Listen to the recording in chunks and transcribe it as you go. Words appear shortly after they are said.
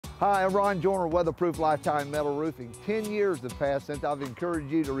Hi, I'm Ron Joyner, Weatherproof Lifetime Metal Roofing. 10 years have passed since I've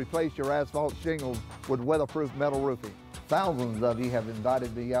encouraged you to replace your asphalt shingles with weatherproof metal roofing. Thousands of you have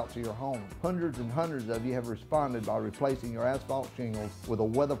invited me out to your home. Hundreds and hundreds of you have responded by replacing your asphalt shingles with a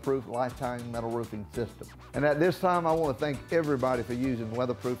weatherproof Lifetime metal roofing system. And at this time, I want to thank everybody for using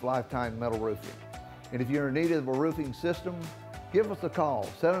weatherproof Lifetime metal roofing. And if you're in need of a roofing system, give us a call,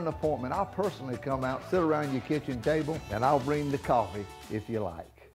 set an appointment. I'll personally come out, sit around your kitchen table, and I'll bring the coffee if you like.